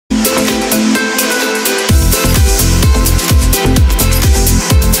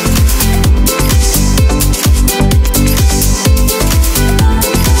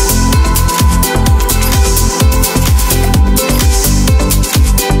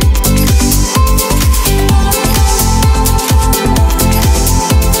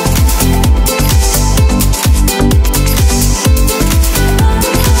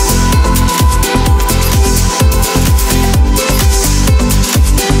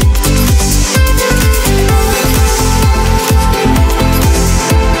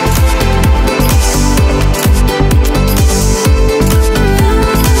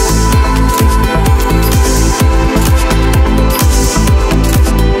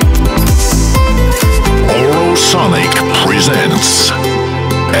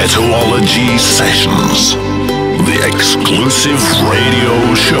Etology Sessions, the exclusive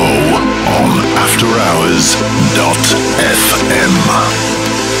radio show on AfterHours.fm.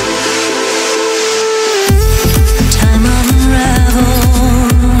 Time unravel,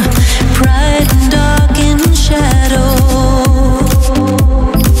 bright and dark in shadow,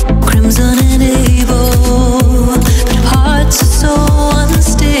 crimson and able, but hearts are so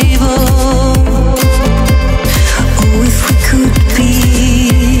unstable. Oh, if we could be,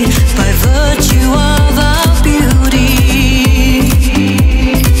 by virtue of our beauty,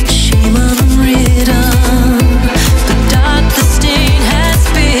 shame unwritten, the dark the stain has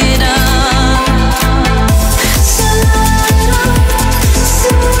bitten. So light up,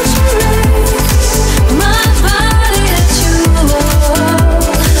 saturate my body at you.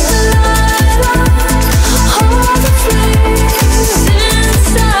 Light up all the flames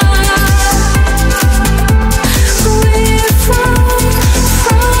inside. We're from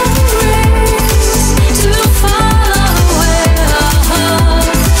rays to follow where our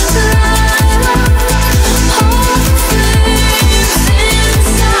hearts light up all the flames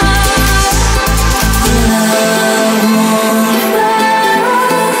inside.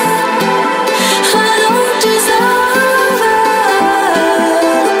 I don't deserve a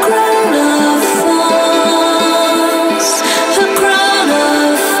crown of thorns, a crown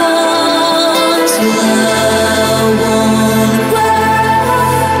of thorns. I won't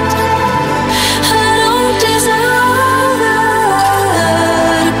wait. I don't deserve a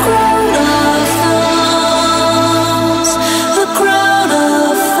crown of thorns, a crown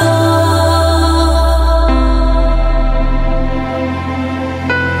of thorns.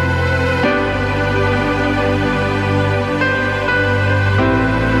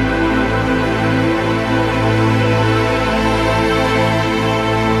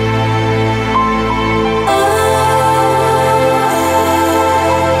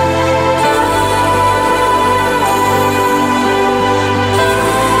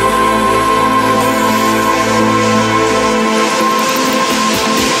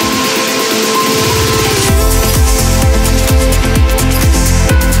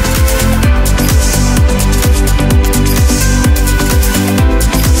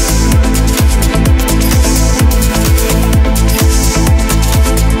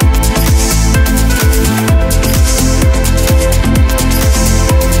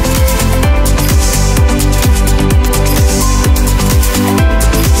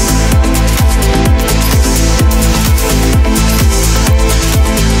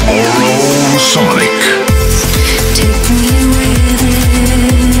 Aurosonic.